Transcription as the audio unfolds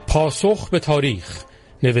پاسخ به تاریخ،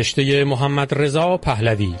 نوشته محمدرضا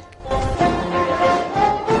پهلوی.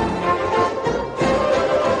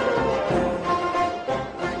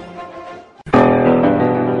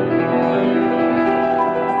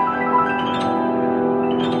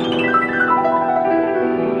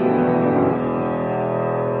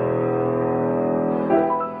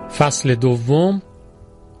 فصل دوم،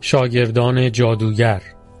 شاگردان جادوگر.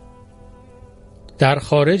 در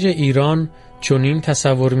خارج ایران چنین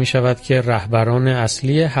تصور می شود که رهبران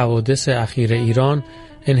اصلی حوادث اخیر ایران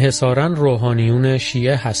انحصاراً روحانیون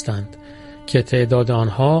شیعه هستند که تعداد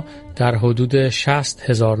آنها در حدود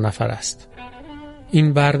 60,000 نفر است.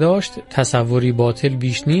 این برداشت تصوری باطل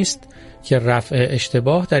بیش نیست که رفع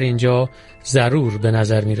اشتباه در اینجا ضرور به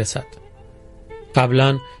نظر می رسد.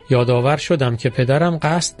 قبلا یادآور شدم که پدرم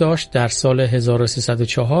قصد داشت در سال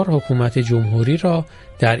 1304 حکومت جمهوری را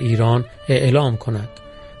در ایران اعلام کند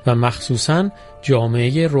و مخصوصاً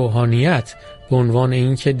جامعه روحانیت به عنوان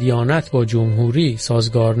اینکه دیانت با جمهوری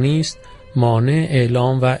سازگار نیست مانع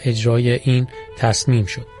اعلام و اجرای این تصمیم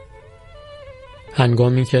شد.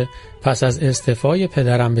 هنگامی که پس از استعفای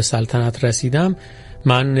پدرم به سلطنت رسیدم،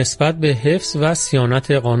 من نسبت به حفظ و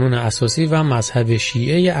صیانت قانون اساسی و مذهب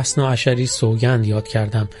شیعه اثناعشری سوگند یاد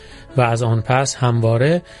کردم و از آن پس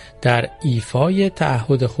همواره در ایفای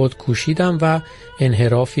تعهد خود کوشیدم و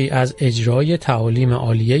انحرافی از اجرای تعالیم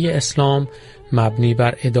عالیه اسلام مبنی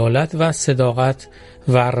بر عدالت و صداقت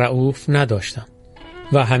و رؤوف نداشتم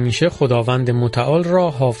و همیشه خداوند متعال را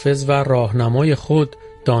حافظ و راهنمای خود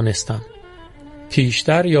دانستم.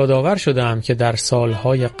 پیشتر یادآور شدم که در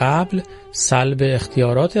سالهای قبل سلب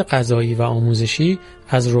اختیارات قضایی و آموزشی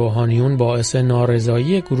از روحانیون باعث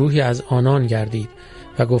نارضایی گروهی از آنان گردید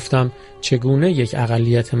و گفتم چگونه یک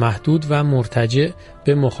اقلیت محدود و مرتجع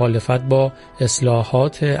به مخالفت با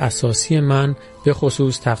اصلاحات اساسی من به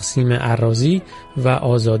خصوص تقسیم اراضی و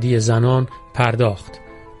آزادی زنان پرداخت.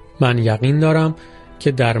 من یقین دارم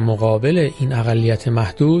که در مقابل این اقلیت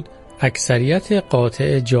محدود اکثریت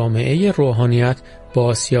قاطع جامعه روحانیت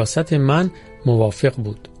با سیاست من موافق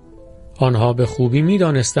بود. آنها به خوبی می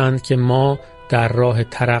دانستند که ما در راه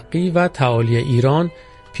ترقی و تعالی ایران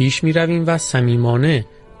پیش می رویم و صمیمانه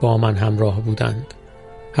با من همراه بودند.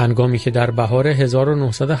 هنگامی که در بهار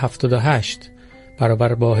 1978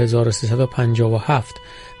 برابر با 1357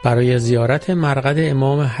 برای زیارت مرقد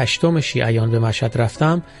امام هشتم شیعیان به مشهد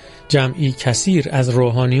رفتم، جمعی کثیر از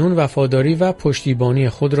روحانیون وفاداری و پشتیبانی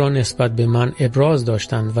خود را نسبت به من ابراز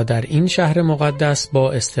داشتند و در این شهر مقدس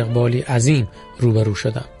با استقبالی عظیم روبرو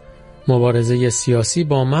شدم. مبارزه سیاسی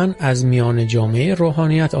با من از میان جامعه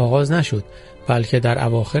روحانیت آغاز نشد، بلکه در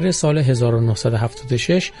اواخر سال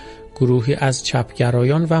 1976 گروهی از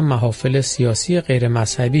چپگرایان و محافل سیاسی غیر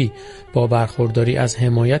مذهبی با برخورداری از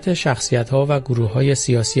حمایت شخصیت‌ها و گروه‌های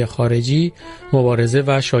سیاسی خارجی مبارزه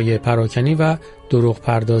و شایعه پراکنی و دروغ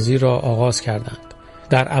پردازی را آغاز کردند.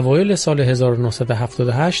 در اوایل سال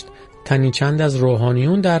 1978 تنی چند از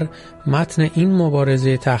روحانیون در متن این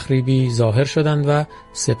مبارزه تخریبی ظاهر شدند و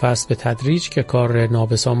سپس به تدریج که کار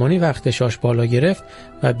نابسامانی و اغتشاش بالا گرفت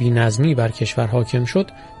و بی‌نظمی بر کشور حاکم شد،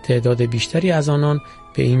 تعداد بیشتری از آنان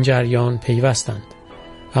به این جریان پیوستند.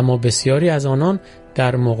 اما بسیاری از آنان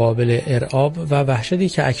در مقابل ارعاب و وحشتی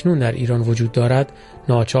که اکنون در ایران وجود دارد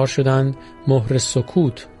ناچار شدند مهر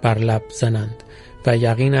سکوت بر لب زنند و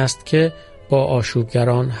یقین است که با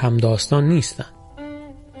آشوبگران همداستان نیستند.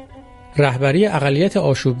 رهبری اقلیت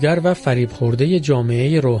آشوبگر و فریب خورده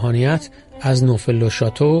جامعه روحانیت از نوفل و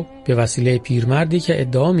شاتو به وسیله پیرمردی که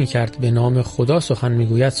ادعا می‌کرد به نام خدا سخن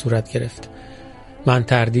می‌گوید صورت گرفت. من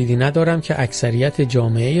تردیدی ندارم که اکثریت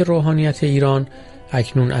جامعه روحانیت ایران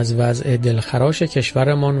اکنون از وضع دلخراش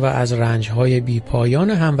کشورمان و از رنج‌های بی‌پایان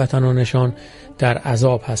هموطنانشان در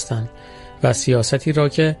عذاب هستند و سیاستی را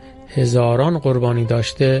که هزاران قربانی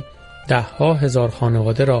داشته، ده‌ها هزار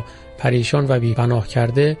خانواده را پریشان و بی‌پناه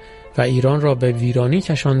کرده و ایران را به ویرانی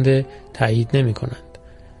کشانده تایید نمی کنند.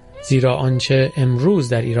 زیرا آنچه امروز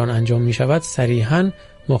در ایران انجام می شود صریحاً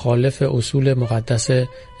مخالف اصول مقدس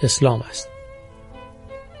اسلام است.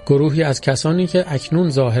 گروهی از کسانی که اکنون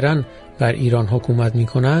ظاهراً بر ایران حکومت می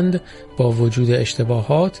کنند با وجود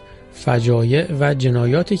اشتباهات، فجایع و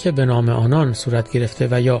جنایاتی که به نام آنان صورت گرفته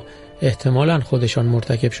و یا احتمالاً خودشان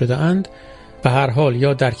مرتکب شده اند، به هر حال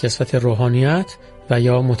یا در کسوت روحانیت و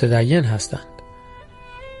یا متدین هستند.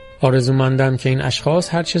 آرزومندم که این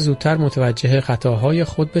اشخاص هرچه زودتر متوجه خطاهای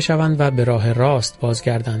خود بشوند و به راه راست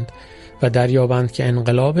بازگردند و دریابند که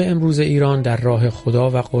انقلاب امروز ایران در راه خدا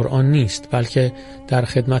و قرآن نیست، بلکه در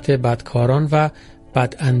خدمت بدکاران و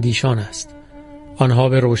بداندیشان است. آنها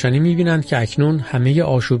به روشنی می‌بینند که اکنون همه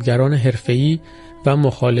آشوبگران حرفه‌ای و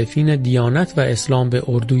مخالفین دیانت و اسلام به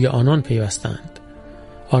اردوی آنان پیوستند.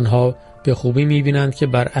 آنها به خوبی می‌بینند که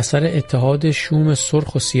بر اثر اتحاد شوم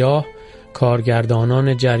سرخ و سیاه،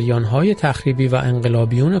 کارگردانان جریان‌های تخریبی و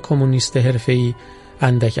انقلابیون کمونیست حرفه‌ای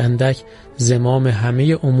اندک اندک زمام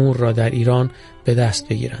همه امور را در ایران به دست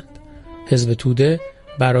بگیرند. حزب توده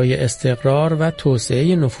برای استقرار و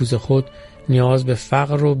توسعه نفوذ خود نیاز به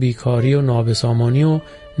فقر و بیکاری و نابسامانی و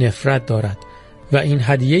نفرت دارد و این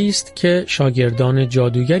هدیه‌ای است که شاگردان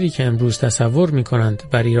جادوگری که امروز تصور می‌کنند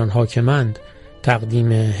بر ایران حاکمند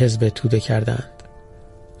تقدیم حزب توده کردند.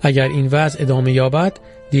 اگر این وضع ادامه یابد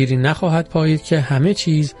دیری نخواهد پایید که همه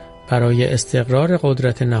چیز برای استقرار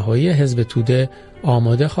قدرت نهایی حزب توده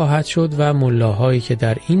آماده خواهد شد و ملاهایی که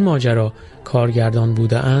در این ماجرا کارگردان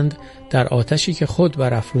بودند در آتشی که خود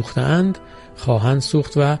برافروختند خواهند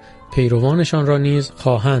سوخت و پیروانشان را نیز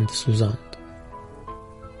خواهند سوزاند.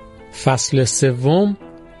 فصل سوم،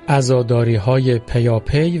 عزاداری‌های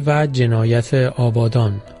پیاپی و جنایت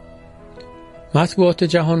آبادان. مطبوعات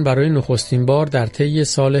جهان برای نخستین بار در طی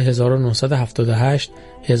سال 1978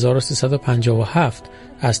 1357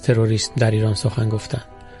 از تروریسم در ایران سخن گفتند.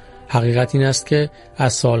 حقیقت این است که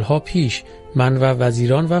از سالها پیش من و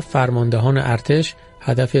وزیران و فرماندهان ارتش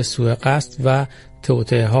هدف سوء قصد و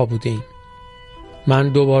توطئه ها بودیم. من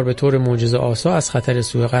 2 بار به طور معجزه‌آسا از خطر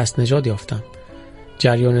سوء قصد نجات یافتم.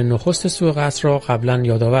 جریان نخست سوء قصد را قبلا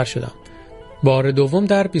یادآور شدم. بار دوم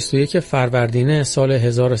در 21 فروردین سال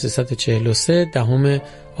 1343 10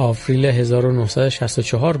 آوریل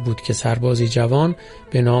 1964 بود که سربازی جوان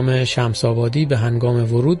به نام شمس‌آبادی به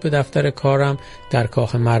هنگام ورود به دفتر کارم در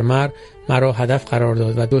کاخ مرمر مرا هدف قرار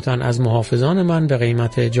داد و 2 تن از محافظان من به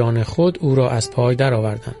قیمت جان خود او را از پای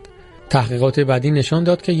درآوردند. تحقیقات بعدی نشان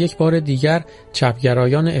داد که یک بار دیگر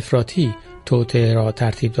چپگرایان افراطی توطئه را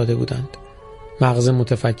ترتیب داده بودند. مغز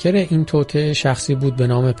متفکر این توطئه شخصی بود به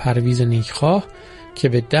نام پرویز نیکخواه که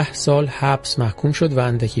به 10 سال حبس محکوم شد و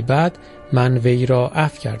اندکی بعد من وی را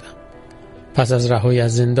عفو کردم. پس از رهایی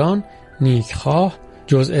از زندان، نیکخواه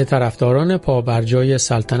جزء طرفداران پابرجای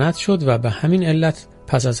سلطنت شد و به همین علت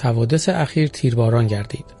پس از حوادث اخیر تیرباران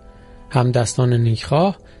گردید. همدستان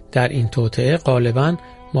نیکخواه در این توطئه غالباً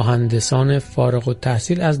مهندسان فارغ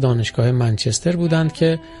التحصیل از دانشگاه منچستر بودند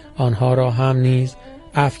که آنها را هم نیز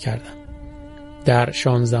عفو کردم. در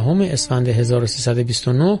 16 اسفند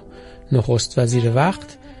 1329 نخست وزیر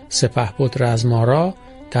وقت سپهبد رزمارا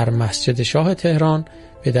در مسجد شاه تهران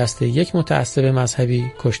به دست یک متعصب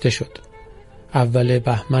مذهبی کشته شد. اول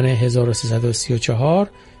بهمن 1334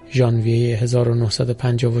 ژانویه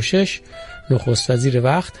 1956 نخست وزیر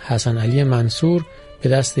وقت حسن علی منصور به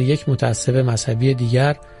دست یک متعصب مذهبی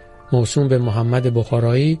دیگر موسوم به محمد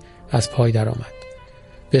بخارایی از پای درآمد.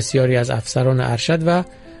 بسیاری از افسران ارشد و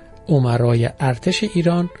امرای ارتش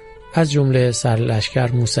ایران از جمله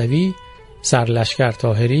سرلشکر موسوی، سرلشکر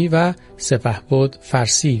طاهری و سپهبد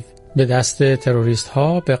فرسیو به دست تروریست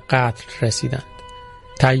ها به قتل رسیدند.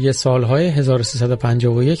 طی سالهای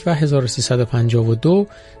 1351 و 1352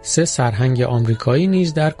 3 سرهنگ آمریکایی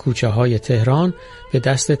نیز در کوچه های تهران به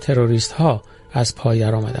دست تروریست ها از پای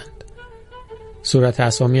درآمدند. صورت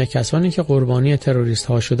اسامی کسانی که قربانی تروریست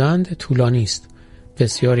ها شدند طولانی است.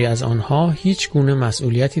 بسیاری از آنها هیچ گونه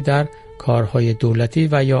مسئولیتی در کارهای دولتی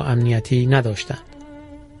و یا امنیتی نداشتند.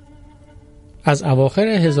 از اواخر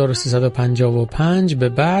 1355 به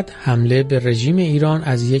بعد حمله به رژیم ایران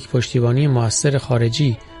از یک پشتیبانی مؤثر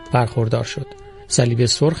خارجی برخوردار شد. صلیب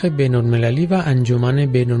سرخ بین‌المللی و انجمن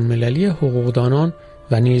بین‌المللی حقوقدانان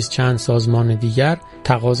و نیز چند سازمان دیگر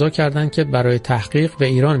تقاضا کردند که برای تحقیق به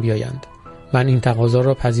ایران بیایند. من این تقاضا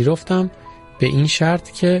را پذیرفتم به این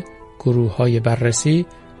شرط که گروه‌های بررسی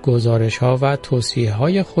گزارش‌ها و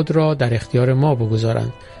توصیه‌های خود را در اختیار ما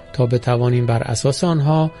بگذارند تا بتوانیم بر اساس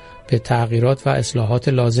آنها به تغییرات و اصلاحات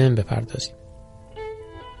لازم بپردازیم.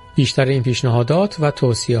 بیشتر این پیشنهادات و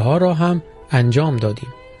توصیه‌ها را هم انجام دادیم.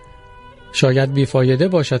 شاید بیفایده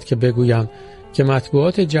باشد که بگویم که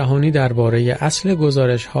مطبوعات جهانی درباره اصل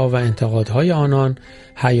گزارش‌ها و انتقادهای آنان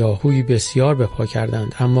هیاهویی بسیار به پا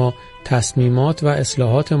کردند، اما تصمیمات و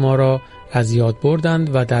اصلاحات ما را از یاد بردند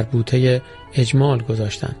و در بوته اجمال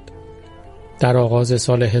گذاشتند. در آغاز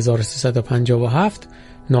سال 1357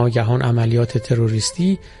 ناگهان عملیات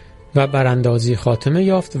تروریستی و براندازی خاتمه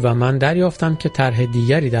یافت و من دریافتم که طرح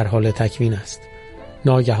دیگری در حال تکوین است.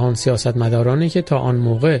 ناگهان سیاستمدارانی که تا آن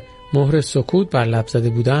موقع مهر سکوت بر لب زده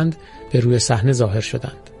بودند به روی صحنه ظاهر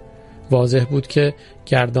شدند. واضح بود که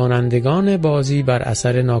گردانندگان بازی بر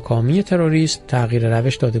اثر ناکامی تروریسم تغییر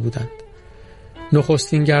روش داده بودند.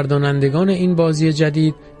 نخستین گردانندگان این بازی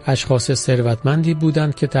جدید اشخاص ثروتمندی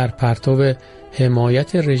بودند که در پرتو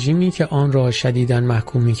حمایت رژیمی که آن را شدیداً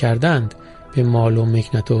محکوم می‌کردند به مال و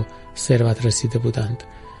مکنت و ثروت رسیده بودند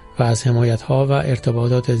و از حمایت‌ها و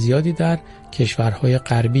ارتباطات زیادی در کشورهای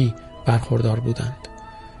غربی برخوردار بودند.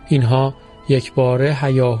 اینها یک باره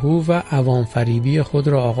هیاهو و عوام فریبی خود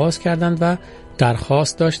را آغاز کردند و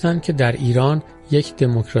درخواست داشتند که در ایران یک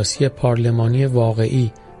دموکراسی پارلمانی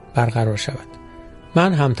واقعی برقرار شود.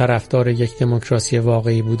 من هم طرفدار یک دموکراسی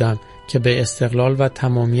واقعی بودم که به استقلال و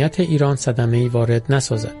تمامیت ایران صدمه‌ای وارد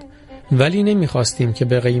نسازد. ولی نمی‌خواستیم که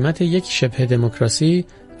به قیمت یک شبه دموکراسی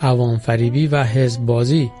عوام فریبی و حزب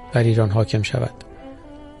بازی بر ایران حاکم شود.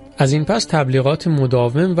 از این پس تبلیغات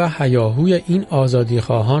مداوم و هیاهوی این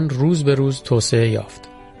آزادیخواهان روز به روز توسعه یافت.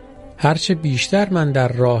 هرچه بیشتر من در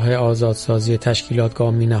راه آزادسازی تشکیلات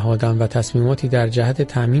گام می‌نهادم و تصمیماتی در جهت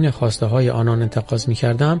تأمین خواسته‌های آنان اتخاذ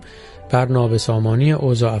می‌کردم، بر نابسامانی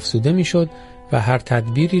اوضاع افزوده می‌شد و هر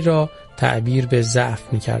تدبیری را تعبیر به ضعف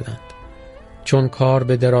می‌کردند. چون کار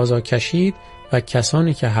به درازا کشید و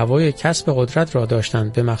کسانی که هوای کسب قدرت را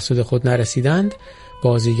داشتند به مقصود خود نرسیدند،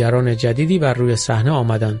 بازیگران جدیدی بر روی صحنه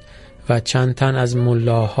آمدند و چند تن از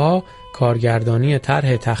ملاها کارگردانی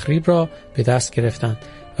طرح تخریب را به دست گرفتند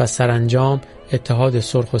و سرانجام اتحاد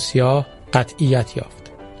سرخ و سیاه قطعیت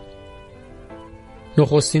یافت.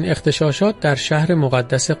 نخستین اغتشاشات در شهر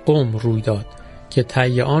مقدس قم روی داد که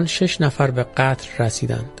طی آن 6 نفر به قتل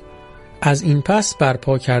رسیدند. از این پس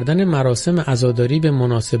برپا کردن مراسم عزاداری به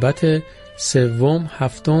مناسبت 3،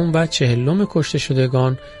 7 و 40 کشته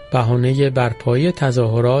شدگان بهانه برپایی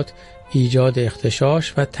تظاهرات، ایجاد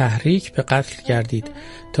اغتشاش و تحریک به قتل گردید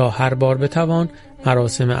تا هر بار بتوان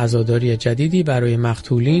مراسم عزاداری جدیدی برای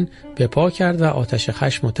مقتولین به پا کرد و آتش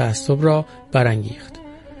خشم و تعصب را برانگیخت.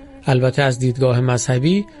 البته از دیدگاه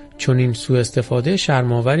مذهبی چنین سوء استفاده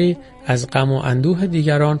شرم‌آوری از غم و اندوه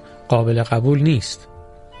دیگران قابل قبول نیست.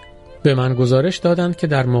 به من گزارش دادند که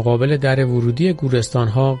در مقابل در ورودی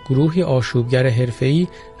گورستان‌ها گروهی آشوبگر حرفه‌ای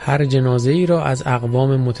هر جنازه‌ای را از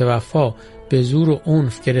اقوام متوفا به زور و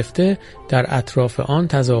عنف گرفته در اطراف آن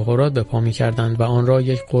تظاهرات به پا می‌کردند و آن را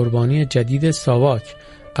یک قربانی جدید ساواک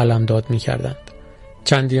قلمداد می‌کردند.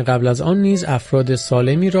 چندین قبل از آن نیز افراد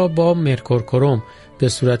سالمی را با مرکورکروم به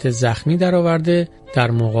صورت زخمی درآورده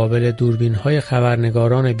در مقابل دوربین‌های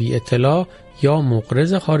خبرنگاران بی اطلاع یا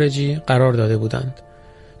مقرض خارجی قرار داده بودند.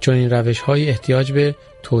 چون این روش‌های احتیاج به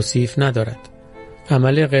توصیف ندارد.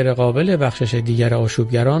 عمل غیرقابل بخشش دیگر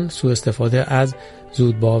آشوبگران سوء استفاده از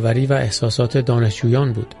زودباوری و احساسات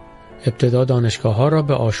دانشجویان بود. ابتدا دانشگاه‌ها را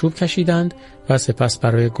به آشوب کشیدند و سپس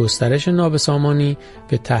برای گسترش نابسامانی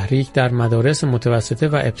به تحریک در مدارس متوسطه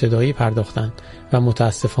و ابتدایی پرداختند و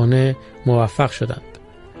متاسفانه موفق شدند.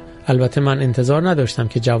 البته من انتظار نداشتم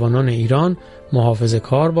که جوانان ایران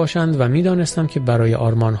محافظه‌کار باشند و می‌دانستم که برای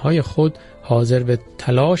آرمان‌های خود حاضر به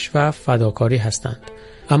تلاش و فداکاری هستند.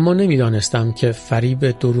 اما نمی‌دانستم که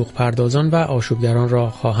فریب دروغ پردازان و آشوبگران را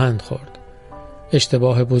خواهند خورد.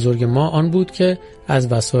 اشتباه بزرگ ما آن بود که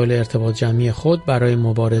از وسایل ارتباط جمعی خود برای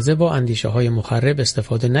مبارزه با اندیشه‌های مخرب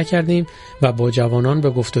استفاده نکردیم و با جوانان به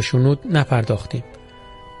گفت و شنود نپرداختیم.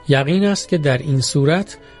 یقین است که در این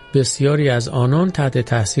صورت بسیاری از آنان تحت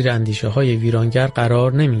تاثیر اندیشه‌های ویرانگر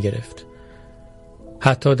قرار نمی‌گرفت.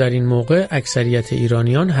 حتی در این موقع اکثریت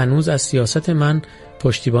ایرانیان هنوز از سیاست من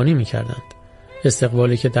پشتیبانی می‌کردند.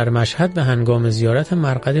 استقبالی که در مشهد به هنگام زیارت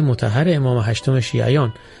مرقد مطهر امام 8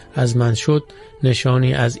 شیعیان از من شد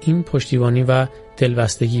نشانی از این پشتیبانی و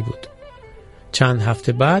دلبستگی بود. چند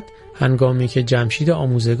هفته بعد هنگامی که جمشید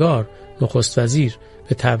آموزگار نخست وزیر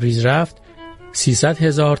به تبریز رفت،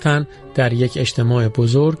 300,000 تن در یک اجتماع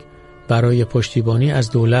بزرگ برای پشتیبانی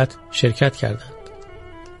از دولت شرکت کردند.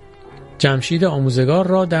 جمشید آموزگار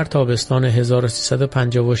را در تابستان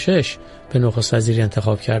 1356 به نخست وزیر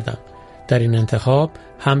انتخاب کردم. در این انتخاب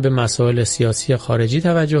هم به مسائل سیاسی خارجی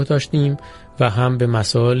توجه داشتیم و هم به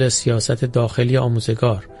مسائل سیاست داخلی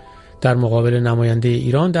آموزگار. در مقابل نماینده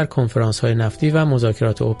ایران در کنفرانس‌های نفتی و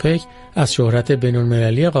مذاکرات اوپک از شهرت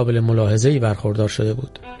بین‌المللی قابل ملاحظه‌ای برخوردار شده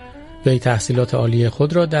بود. وی تحصیلات عالی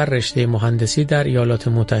خود را در رشته مهندسی در ایالات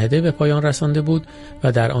متحده به پایان رسانده بود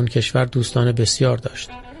و در آن کشور دوستان بسیار داشت.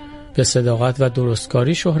 به صداقت و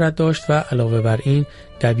درستکاری شهرت داشت و علاوه بر این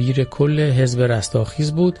دبیر کل حزب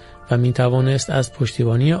رستاخیز بود و می توانست از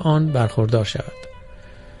پشتیبانی آن برخوردار شود.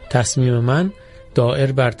 تصمیم من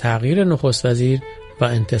دایر بر تغییر نخست وزیر و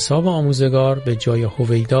انتصاب آموزگار به جای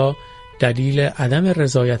هویدا دلیل عدم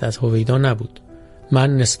رضایت از هویدا نبود.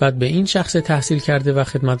 من نسبت به این شخص تحصیل کرده و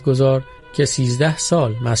خدمتگزار که 13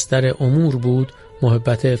 سال مصدر امور بود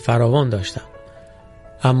محبت فراوان داشتم.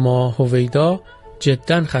 اما هویدا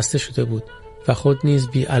جداً خسته شده بود و خود نیز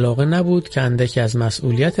بی علاقه نبود که اندکی از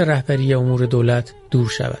مسئولیت رهبری امور دولت دور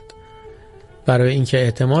شود. برای اینکه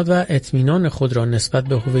اعتماد و اطمینان خود را نسبت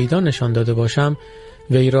به هویدا نشان داده باشم،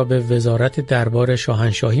 وی را به وزارت دربار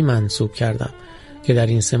شاهنشاهی منصوب کردم که در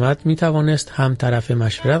این سمت می توانست هم طرف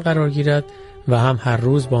مشورت قرار گیرد و هم هر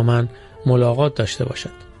روز با من ملاقات داشته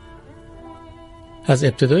باشد. از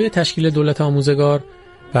ابتدای تشکیل دولت آموزگار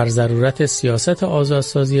بر ضرورت سیاست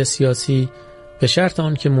آزادسازی سیاسی به شرط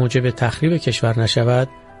آن که موجب تخریب کشور نشود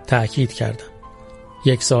تأکید کردم.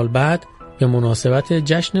 1 سال بعد به مناسبت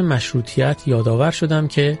جشن مشروطیت یادآور شدم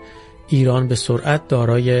که ایران به سرعت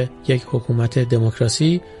دارای یک حکومت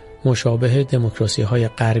دموکراسی مشابه دموکراسی‌های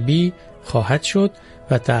غربی خواهد شد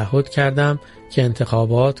و تعهد کردم که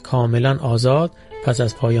انتخابات کاملا آزاد پس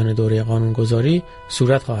از پایان دوره قانونگذاری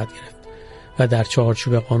صورت خواهد گرفت و در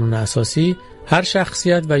چارچوب قانون اساسی هر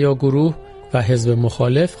شخصیت و یا گروه و حزب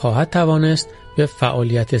مخالف خواهد توانست به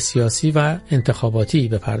فعالیت سیاسی و انتخاباتی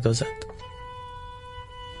بپردازد.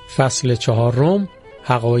 فصل 4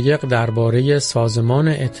 حقایق درباره سازمان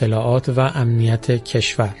اطلاعات و امنیت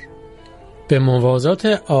کشور. به موازات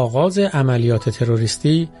آغاز عملیات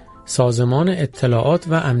تروریستی، سازمان اطلاعات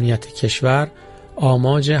و امنیت کشور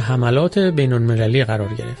آماج حملات بین‌المللی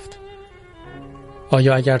قرار گرفت.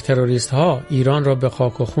 آیا اگر تروریست ها ایران را به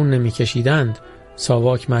خاک و خون نمی کشیدند،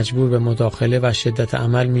 ساواک مجبور به مداخله و شدت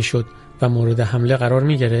عمل می شد و مورد حمله قرار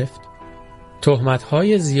می گرفت؟ تهمت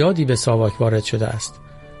های زیادی به ساواک وارد شده است.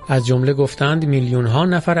 از جمله گفتند میلیون ها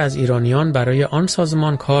نفر از ایرانیان برای آن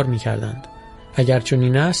سازمان کار می کردند. اگر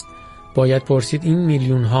چنین است، باید پرسید این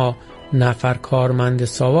میلیون ها نفر کارمند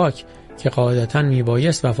ساواک که قاعدتاً می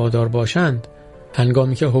بایست وفادار باشند،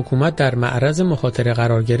 هنگامی که حکومت در معرض مخاطره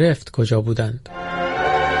قرار گرفت کجا بودند؟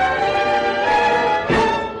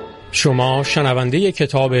 شما شنونده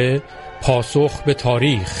کتاب پاسخ به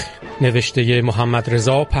تاریخ نوشته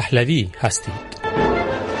محمدرضا پهلوی هستید.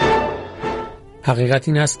 حقیقت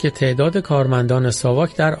این است که تعداد کارمندان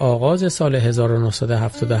ساواک در آغاز سال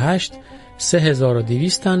 1978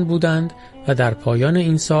 3200 تن بودند و در پایان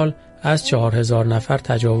این سال از 4000 نفر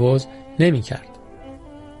تجاوز نمی کرد.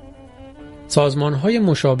 سازمان‌های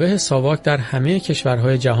مشابه ساواک در همه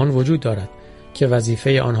کشورهای جهان وجود دارد که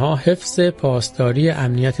وظیفه آنها حفظ پاسداری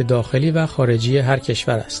امنیت داخلی و خارجی هر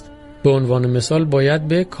کشور است. به عنوان مثال باید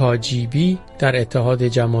به KGB در اتحاد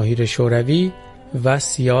جماهیر شوروی و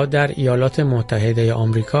CIA در ایالات متحده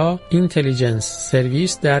آمریکا، اینتلیجنس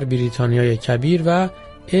سرویس در بریتانیای کبیر و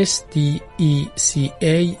SDECA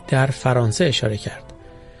در فرانسه اشاره کرد.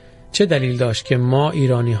 چه دلیل داشت که ما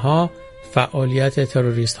ایرانی‌ها فعالیت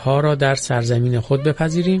تروریست‌ها را در سرزمین خود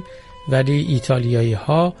بپذیریم ولی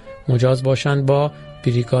ایتالیایی‌ها مجاز باشند با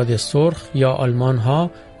بریگاد سرخ یا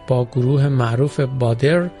آلمان‌ها با گروه معروف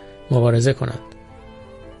بادر مبارزه کنند؟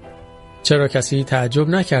 چرا کسی تعجب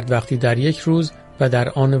نکرد وقتی در یک روز و در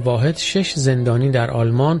آن واحد 6 زندانی در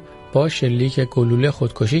آلمان با شلیک گلوله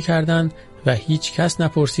خودکشی کردند و هیچ کس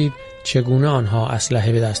نپرسید چگونه آنها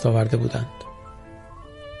اسلحه به دست آورده بودند؟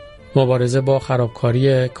 مبارزه با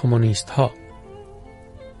خرابکاری کمونیست ها.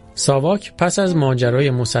 ساواک پس از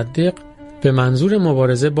ماجرای مصدق به منظور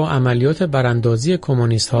مبارزه با عملیات براندازی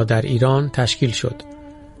کمونیست ها در ایران تشکیل شد.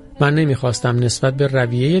 من نمیخواستم نسبت به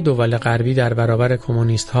رویه دول غربی در برابر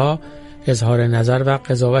کمونیست ها اظهار نظر و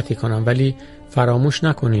قضاوتی کنم، ولی فراموش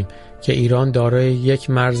نکنیم که ایران دارای یک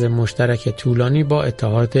مرز مشترک طولانی با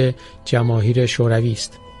اتحاد جماهیر شوروی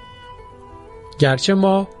است. گرچه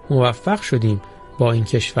ما موفق شدیم با این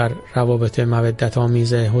کشور روابط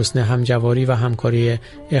مودت‌آمیز حسن همجواری و همکاری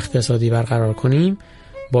اقتصادی برقرار کنیم،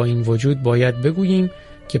 با این وجود باید بگوییم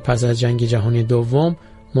که پس از جنگ جهانی دوم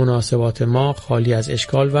مناسبات ما خالی از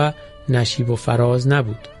اشکال و نشیب و فراز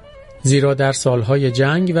نبود. زیرا در سالهای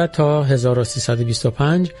جنگ و تا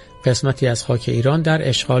 1325 قسمتی از خاک ایران در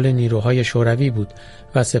اشغال نیروهای شوروی بود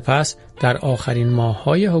و سپس در آخرین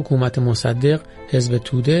ماه‌های حکومت مصدق حزب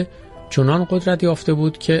توده چنان قدرت یافته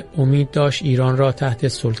بود که امید داشت ایران را تحت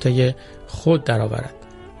سلطه خود درآورد.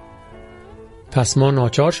 پس ما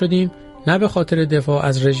ناچار شدیم نه به خاطر دفاع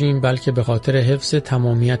از رژیم بلکه به خاطر حفظ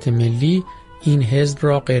تمامیت ملی این حزب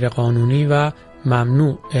را غیرقانونی و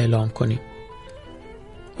ممنوع اعلام کنیم.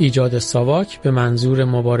 ایجاد ساواک به منظور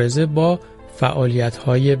مبارزه با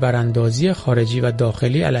فعالیت‌های براندازی خارجی و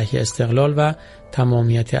داخلی علیه استقلال و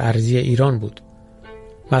تمامیت ارضی ایران بود.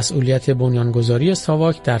 مسئولیت بنیانگذاری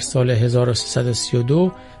ساواک در سال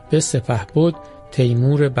 1332 به سپهبد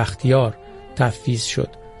تیمور بختیار تفویض شد.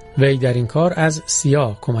 وی در این کار از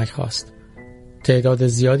CIA کمک خواست. تعداد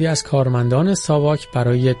زیادی از کارمندان ساواک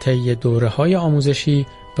برای طی دوره‌های آموزشی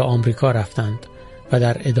به آمریکا رفتند و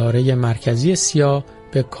در اداره مرکزی CIA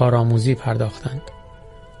به کارآموزی پرداختند.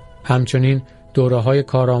 همچنین دوره‌های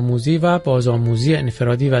کارآموزی و بازآموزی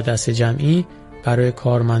انفرادی و دست جمعی برای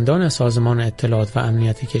کارمندان سازمان اطلاعات و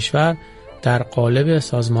امنیت کشور در قالب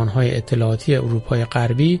سازمان‌های اطلاعاتی اروپای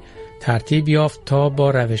غربی ترتیب یافت تا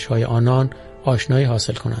با روش‌های آنان آشنایی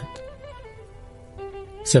حاصل کنند.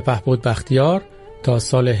 سپهبد بختیار تا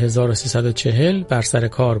سال 1340 بر سر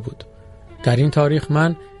کار بود. در این تاریخ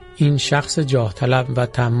من این شخص جاه طلب و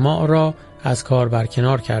طماع را از کار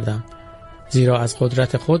برکنار کردم، زیرا از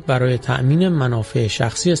قدرت خود برای تأمین منافع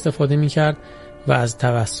شخصی استفاده می کرد و از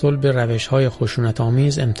توسل به روش‌های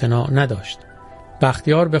خشونت‌آمیز امتناع نداشت.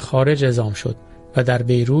 بختیار به خارج اعزام شد و در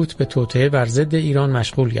بیروت به توطئه بر ضد ایران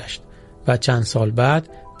مشغول گشت و چند سال بعد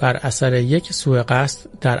بر اثر یک سوء قصد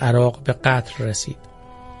در عراق به قتل رسید.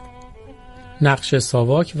 نقش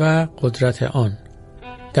ساواک و قدرت آن.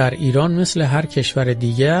 در ایران مثل هر کشور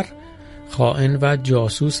دیگر خائن و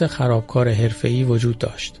جاسوس خرابکار حرفه‌ای وجود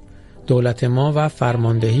داشت. دولت ما و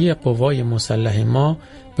فرماندهی قوای مسلح ما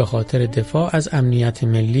به خاطر دفاع از امنیت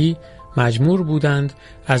ملی مجبور بودند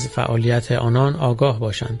از فعالیت آنان آگاه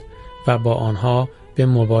باشند و با آنها به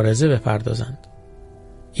مبارزه بپردازند.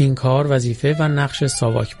 این کار وظیفه و نقش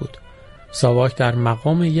ساواک بود. ساواک در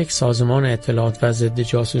مقام یک سازمان اطلاعات و ضد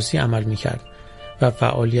جاسوسی عمل می‌کرد و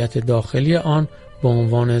فعالیت داخلی آن به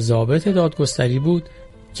عنوان ضابط دادگستری بود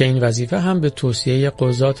که این وظیفه هم به توصیه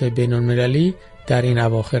قضات بین‌المللی در این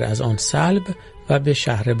اواخر از آن سلب و به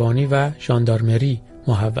شهربانی و ژاندارمری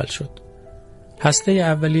محول شد. هسته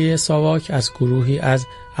اولیه ساواک از گروهی از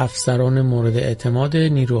افسران مورد اعتماد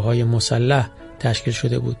نیروهای مسلح تشکیل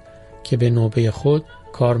شده بود که به نوبه خود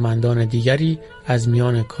کارمندان دیگری از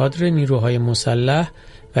میان کادر نیروهای مسلح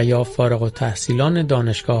و یا فارغ التحصیلان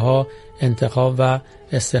دانشگاه‌ها انتخاب و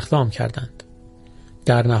استخدام کردند.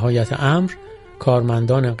 در نهایت امر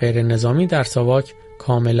کارمندان غیر نظامی در ساواک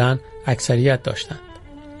کاملا اکثریت داشتند.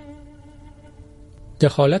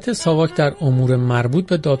 دخالت ساواک در امور مربوط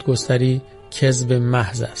به دادگستری کذب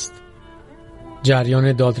محض است.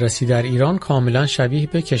 جریان دادرسی در ایران کاملا شبیه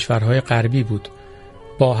به کشورهای غربی بود،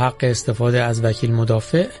 با حق استفاده از وکیل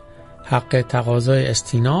مدافع، حق تقاضای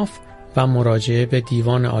استیناف و مراجعه به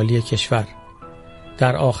دیوان عالی کشور.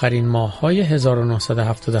 در آخرین ماه‌های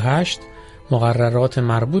 1978 مقررات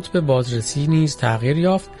مربوط به بازرسی نیز تغییر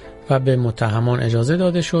یافت و به متهمان اجازه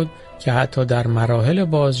داده شد که حتی در مراحل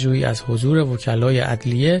بازجویی از حضور وکلای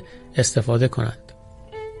عدلیه استفاده کنند.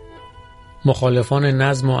 مخالفان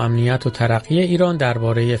نظم و امنیت و ترقی ایران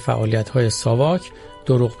درباره فعالیت‌های ساواک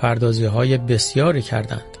دروغ پردازی‌های بسیاری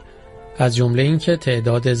کردند، از جمله اینکه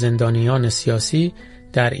تعداد زندانیان سیاسی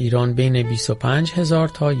در ایران بین 25,000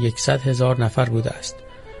 تا 100,000 نفر بوده است،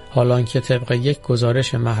 حالان که طبق یک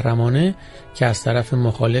گزارش محرمانه که از طرف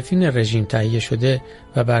مخالفین رژیم تهیه شده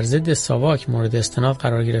و بر ضد ساواک مورد استناد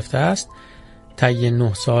قرار گرفته است، طی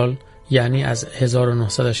 9 سال یعنی از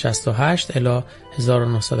 1968 الی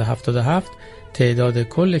 1977 تعداد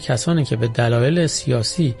کل کسانی که به دلایل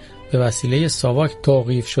سیاسی به وسیله ساواک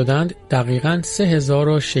توقیف شدند دقیقاً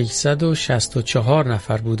 3664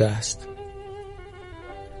 نفر بوده است.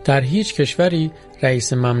 در هیچ کشوری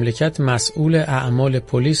رئیس مملکت مسئول اعمال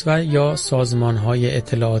پلیس و یا سازمان‌های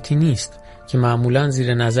اطلاعاتی نیست که معمولاً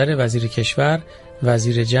زیر نظر وزیر کشور،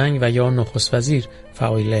 وزیر جنگ و یا نخست وزیر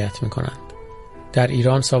فعالیت می‌کنند. در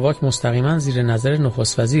ایران ساواک مستقیما زیر نظر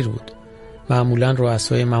نخست وزیر بود. معمولاً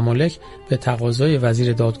رؤسای ممالک به تقاضای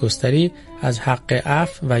وزیر دادگستری از حق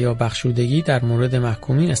عفو و یا بخشودگی در مورد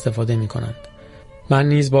محکومین استفاده می‌کنند. من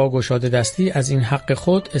نیز با گشاده دستی از این حق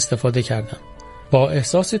خود استفاده کردم. با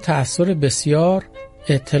احساس تأثیر بسیار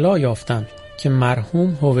اطلاع یافتم که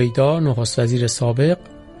مرحوم هویدا نخست وزیر سابق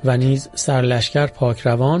و نیز سرلشکر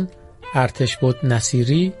پاکروان، ارتشبد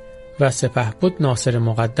نصیری و سپهبد ناصر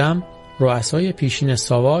مقدم رؤسای پیشین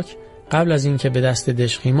ساواک قبل از اینکه به دست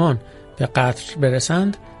دژخیمان به قتل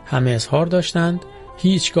برسند همه اظهار داشتند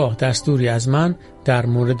هیچگاه دستوری از من در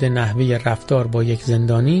مورد نحوه رفتار با یک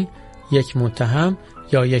زندانی، یک متهم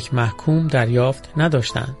یا یک محکوم دریافت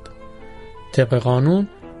نداشتند. طبق قانون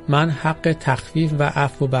من حق تخفیف و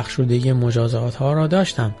عفو و بخشودگی مجازات ها را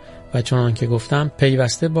داشتم و چنان که گفتم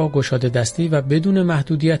پیوسته با گشاده دستی و بدون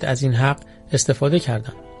محدودیت از این حق استفاده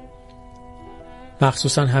کردم.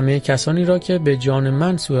 مخصوصا همه کسانی را که به جان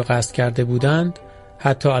من سوء قصد کرده بودند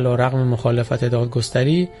حتی علی رغم مخالفت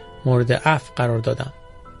دادگستری مورد عفو قرار دادم.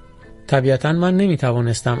 طبیعتا من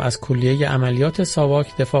نمیتوانستم از کلیه عملیات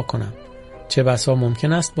ساواک دفاع کنم، چه بسا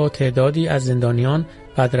ممکن است با تعدادی از زندانیان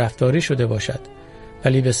بدرفتاری شده باشد،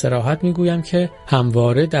 ولی به صراحت میگویم که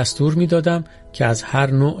همواره دستور میدادم که از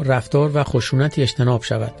هر نوع رفتار و خشونتی اجتناب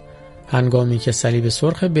شود. هنگامی که صلیب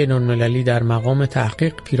سرخ بین‌المللی در مقام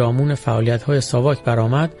تحقیق پیرامون فعالیت‌های ساواک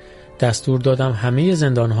برآمد، دستور دادم همه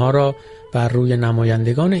زندان‌ها را بر روی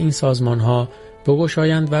نمایندگان این سازمان‌ها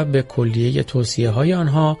بگشایند و به کلیه توصیه‌های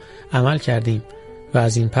آنها عمل کردیم و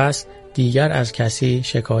از این پس دیگر از کسی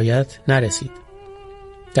شکایت نرسید.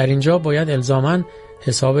 در اینجا باید الزاماً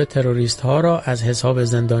حساب تروریست ها را از حساب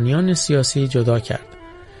زندانیان سیاسی جدا کرد.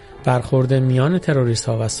 برخورد میان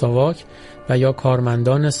تروریست‌ها و ساواک و یا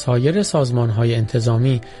کارمندان سایر سازمان‌های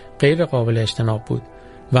انتظامی غیر قابل اجتناب بود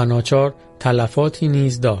و ناچار تلفاتی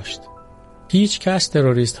نیز داشت. هیچ کس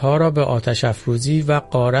تروریست‌ها را به آتش افروزی و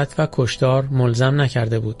غارت و کشتار ملزم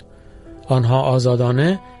نکرده بود. آنها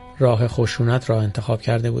آزادانه راه خشونت را انتخاب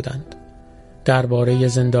کرده بودند. درباره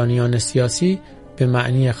زندانیان سیاسی به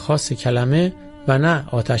معنی خاص کلمه و نه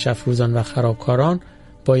آتش افروزان و خرابکاران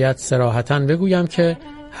باید صراحتاً بگویم که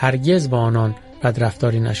هرگز با آنان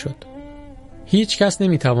بدرفتاری نشد. هیچ کس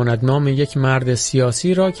نمیتواند نام یک مرد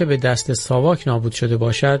سیاسی را که به دست ساواک نابود شده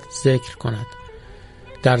باشد ذکر کند.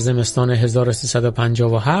 در زمستان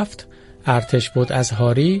 1357 ارتشبد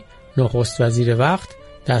ازهاری نخست وزیر وقت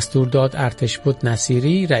دستور داد ارتشبد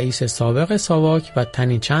نصیری رئیس سابق ساواک و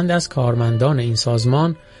تنی چند از کارمندان این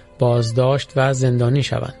سازمان بازداشت و زندانی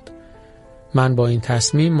شوند. من با این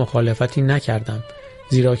تصمیم مخالفتی نکردم،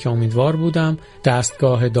 زیرا که امیدوار بودم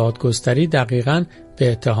دستگاه دادگستری دقیقاً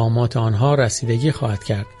به اتهامات آنها رسیدگی خواهد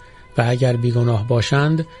کرد و اگر بیگناه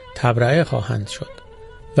باشند تبرئه خواهند شد.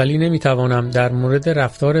 ولی نمیتوانم در مورد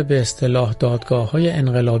رفتار به اصطلاح دادگاه‌های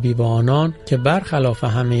انقلابی با آنان که برخلاف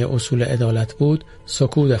همه اصول عدالت بود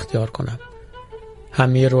سکوت اختیار کنم.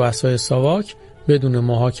 همه رؤسای ساواک بدون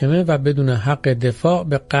محاکمه و بدون حق دفاع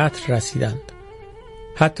به قتل رسیدند.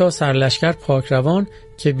 حتی سرلشکر پاکروان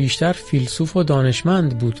که بیشتر فیلسوف و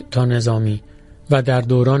دانشمند بود تا نظامی و در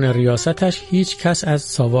دوران ریاستش هیچ کس از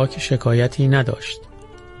ساواک شکایتی نداشت.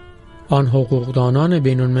 آن حقوقدانان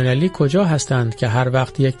بین‌المللی کجا هستند که هر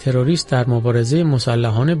وقت یک تروریست در مبارزه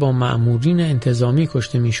مسلحانه با مأمورین انتظامی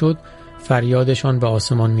کشته میشد فریادشان به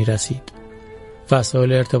آسمان می رسید؟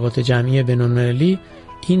 وسایل ارتباط جمعی بین‌المللی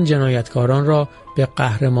این جنایتکاران را به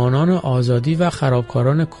قهرمانان آزادی و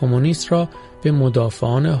خرابکاران کمونیست را به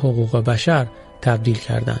مدافعان حقوق بشر تبدیل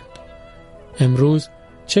کردند. امروز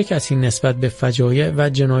چه کسی نسبت به فجایع و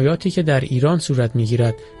جنایاتی که در ایران صورت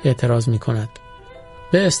می‌گیرد اعتراض می‌کند؟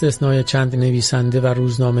 به استثنای چند نویسنده و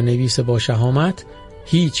روزنامه نویس با شهامت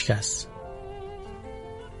هیچ کس.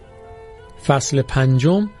 فصل 5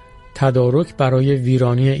 تدارک برای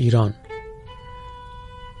ویرانی ایران.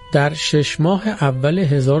 در 6 ماه اول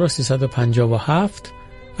 1357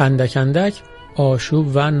 اندک اندک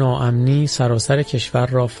آشوب و ناامنی سراسر کشور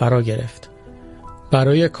را فرا گرفت.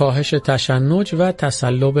 برای کاهش تشنج و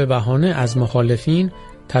تسلب بهانه از مخالفین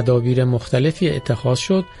تدابیر مختلفی اتخاذ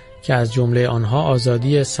شد که از جمله آنها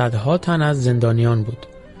آزادی صدها تن از زندانیان بود.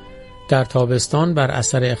 در تابستان بر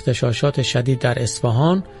اثر اغتشاشات شدید در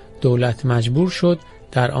اصفهان دولت مجبور شد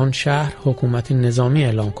در آن شهر حکومت نظامی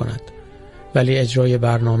اعلام کند. ولی اجرای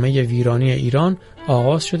برنامه ویرانی ایران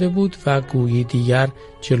آغاز شده بود و گویی دیگر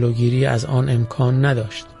جلوگیری از آن امکان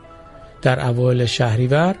نداشت. در اوایل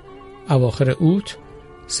شهریور، اواخر اوت،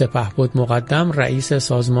 سپهبد مقدم رئیس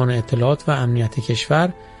سازمان اطلاعات و امنیت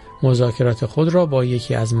کشور مذاکرات خود را با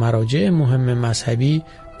یکی از مراجع مهم مذهبی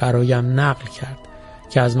برایم نقل کرد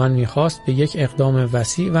که از من می‌خواست به یک اقدام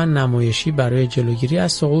وسیع و نمایشی برای جلوگیری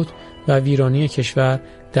از سقوط و ویرانی کشور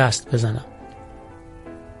دست بزنم.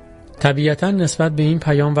 طبیعتاً نسبت به این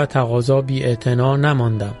پیام و تقاضا بی‌اعتنا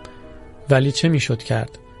نماندم، ولی چه میشد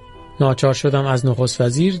کرد؟ ناچار شدم از نخست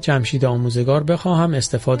وزیر جمشید آموزگار بخواهم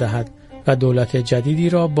استعفا دهد و دولت جدیدی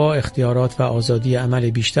را با اختیارات و آزادی عمل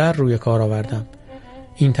بیشتر روی کار آوردم.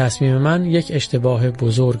 این تصمیم من یک اشتباه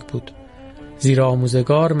بزرگ بود، زیرا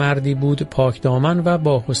آموزگار مردی بود پاک دامن و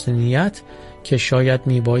با حسن نیت که شاید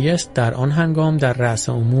میبایست در آن هنگام در رأس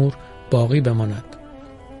امور باقی بماند.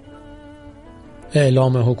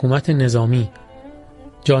 اعلام حکومت نظامی.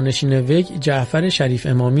 جانشین وی جعفر شریف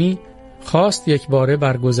امامی خواست یک باره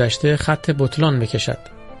بر گذشته خط بطلان بکشد.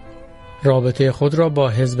 رابطه خود را با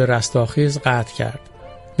حزب رستاخیز قطع کرد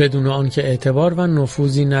بدون آنکه اعتبار و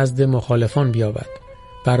نفوذی نزد مخالفان بیابد.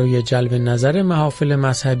 برای جلب نظر محافل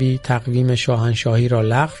مذهبی تقویم شاهنشاهی را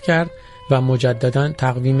لغو کرد و مجددا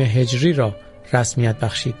تقویم هجری را رسمیت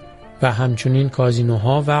بخشید و همچنین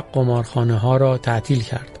کازینوها و قمارخانه‌ها را تعطیل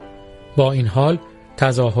کرد. با این حال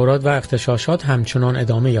تظاهرات و اغتشاشات همچنان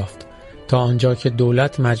ادامه یافت تا آنجا که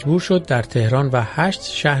دولت مجبور شد در تهران و 8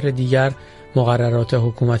 شهر دیگر مقررات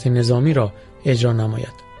حکومت نظامی را اجرا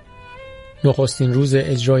نماید. نخستین روز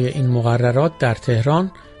اجرای این مقررات در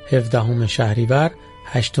تهران 17 شهریور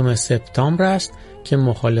 8 سپتامبر است که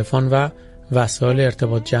مخالفان و وسایل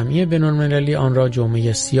ارتباط جمعی بین‌المللی آن را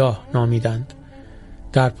جمعه سیاه نامیدند.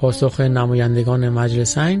 در پاسخ نمایندگان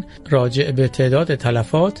مجلسین راجع به تعداد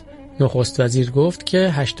تلفات، نخست وزیر گفت که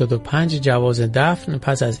 85 جواز دفن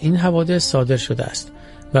پس از این حوادث صادر شده است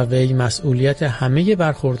و وی مسئولیت همه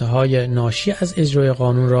برخوردهای ناشی از اجرای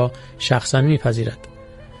قانون را شخصاً می‌پذیرد.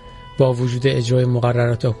 با وجود اجرای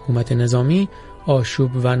مقررات حکومت نظامی،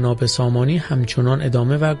 آشوب و نابسامانی همچنان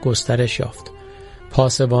ادامه و گسترش یافت.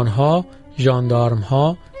 پاسبانها،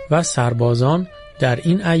 ژاندارمها و سربازان در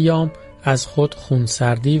این ایام از خود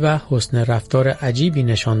خونسردی و حسن رفتار عجیبی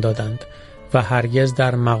نشان دادند و هرگز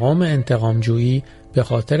در مقام انتقامجویی به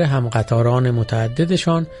خاطر همقطاران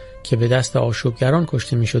متعددشان که به دست آشوبگران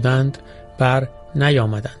کشته می شدند بر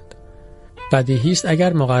نیامدند. بدیهی است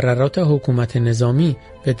اگر مقررات حکومت نظامی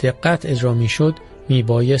به دقت اجرا می شد می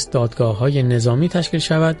بایست دادگاه‌های نظامی تشکیل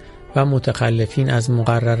شود و متخلفین از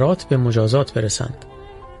مقررات به مجازات برسند.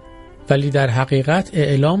 ولی در حقیقت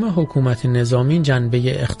اعلام حکومت نظامی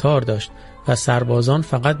جنبه اخطار داشت و سربازان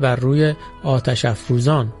فقط بر روی آتش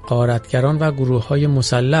افروزان، غارتگران و گروه‌های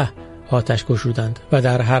مسلح آتش گشودند و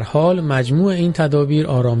در هر حال مجموع این تدابیر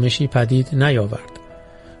آرامشی پدید نیاورد.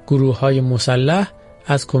 گروه‌های مسلح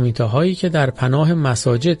از کمیته‌هایی که در پناه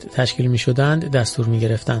مساجد تشکیل می‌شدند دستور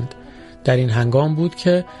می‌گرفتند. در این هنگام بود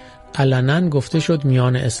که علناً گفته شد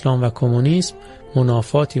میان اسلام و کمونیسم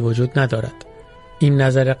منافاتی وجود ندارد. این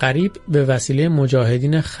نظر غریب به وسیله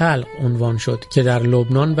مجاهدین خلق عنوان شد که در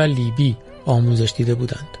لبنان و لیبی آموزش دیده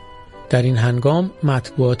بودند. در این هنگام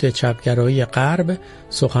مطبوعات چپگرایی غرب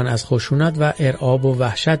سخن از خشونت و ارعاب و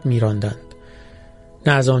وحشت می‌راندند.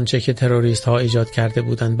 نه از آنچه که تروریست ها ایجاد کرده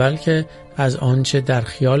بودند بلکه از آنچه در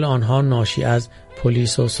خیال آنها ناشی از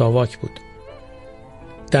پلیس و ساواک بود.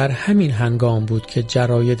 در همین هنگام بود که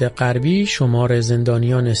جراید غربی شمار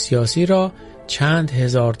زندانیان سیاسی را چند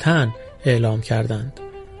هزار تن اعلام کردند.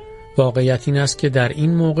 واقعیت این است که در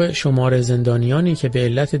این موقع شمار زندانیانی که به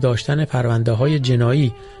علت داشتن پرونده‌های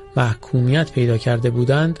جنایی محکومیت پیدا کرده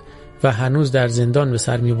بودند و هنوز در زندان به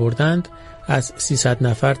سر می‌بردند از 300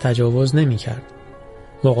 نفر تجاوز نمی‌کرد.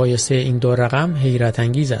 مقایسه این دو رقم حیرت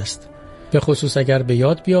انگیز است. به خصوص اگر به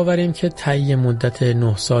یاد بیاوریم که طی مدت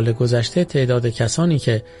 9 سال گذشته تعداد کسانی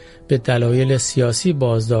که به دلایل سیاسی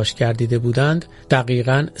بازداشت گردیده بودند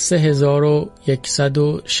دقیقاً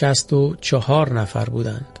 3164 نفر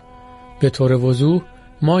بودند. به طور وضوح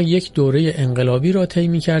ما یک دوره انقلابی را طی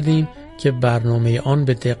می‌کردیم که برنامه آن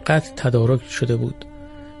به دقت تدارک شده بود.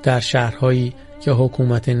 در شهرهایی که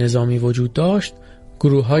حکومت نظامی وجود داشت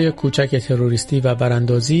گروه‌های کوچک تروریستی و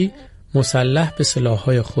براندازی مسلح به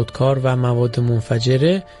سلاح‌های خودکار و مواد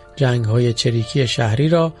منفجره جنگ‌های چریکی شهری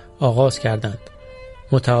را آغاز کردند.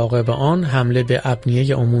 متعاقب آن حمله به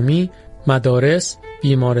ابنیه عمومی، مدارس،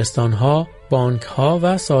 بیمارستان‌ها، بانک‌ها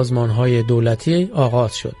و سازمان‌های دولتی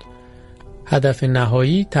آغاز شد. هدف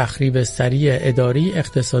نهایی تخریب سریع اداری،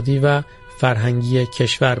 اقتصادی و فرهنگی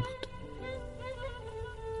کشور بود.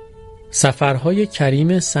 سفرهای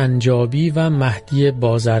کریم سنجابی و مهدی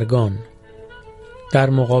بازرگان. در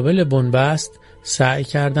مقابل بنبست سعی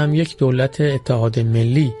کردم یک دولت اتحاد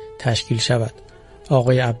ملی تشکیل شود.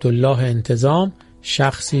 آقای عبدالله انتظام،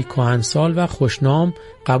 شخصی کهنسال و خوشنام،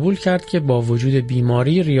 قبول کرد که با وجود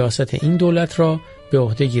بیماری ریاست این دولت را به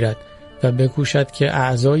عهده گیرد و بکوشد که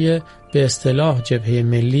اعضای به اصطلاح جبهه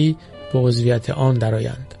ملی به عضویت آن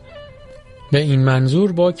درآیند. به این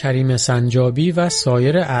منظور با کریم سنجابی و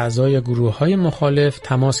سایر اعضای گروه‌های مخالف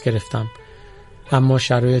تماس گرفتم، اما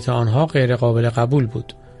شرایط آنها غیر قابل قبول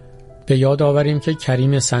بود. به یاد آوریم که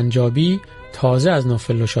کریم سنجابی تازه از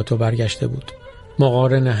نوفل-و-شاتو برگشته بود.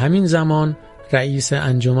 مقارن همین زمان رئیس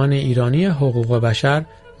انجمن ایرانی حقوق بشر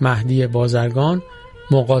مهدی بازرگان،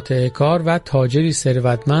 مقاطع کار و تاجری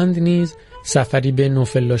ثروتمند نیز سفری به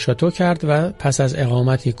نوفل-و-شاتو کرد و پس از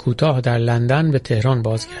اقامتی کوتاه در لندن به تهران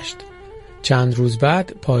بازگشت. چند روز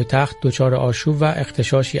بعد پایتخت دچار آشوب و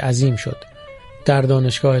اغتشاشی عظیم شد. در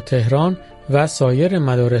دانشگاه تهران و سایر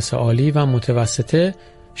مدارس عالی و متوسطه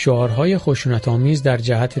شعارهای خشونت‌آمیز در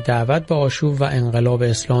جهت دعوت به آشوب و انقلاب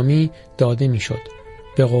اسلامی داده میشد.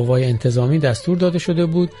 به قوای انتظامی دستور داده شده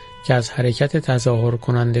بود که از حرکت تظاهر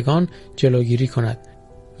کنندگان جلوگیری کند،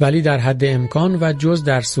 ولی در حد امکان و جز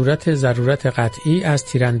در صورت ضرورت قطعی از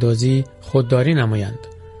تیراندازی خودداری نمایند.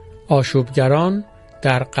 آشوبگران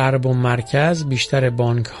در غرب و مرکز بیشتر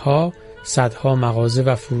بانک‌ها، صدها مغازه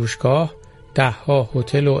و فروشگاه، ده‌ها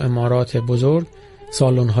هتل و عمارات بزرگ،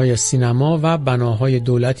 سالن‌های سینما و بناهای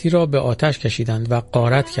دولتی را به آتش کشیدند و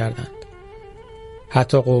غارت کردند.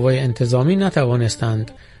 حتی قوای انتظامی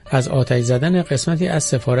نتوانستند از آتش زدن قسمتی از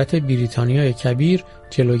سفارت بریتانیای کبیر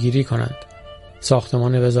جلوگیری کنند.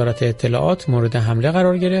 ساختمان وزارت اطلاعات مورد حمله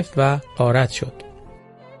قرار گرفت و غارت شد.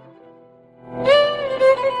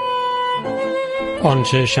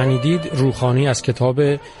 آنچه شنیدید روخانی از کتاب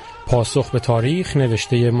پاسخ به تاریخ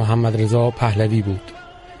نوشته محمدرضا پهلوی بود.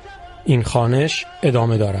 این خوانش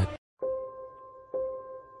ادامه دارد.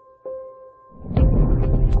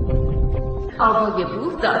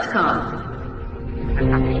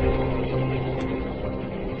 آوایبوف.com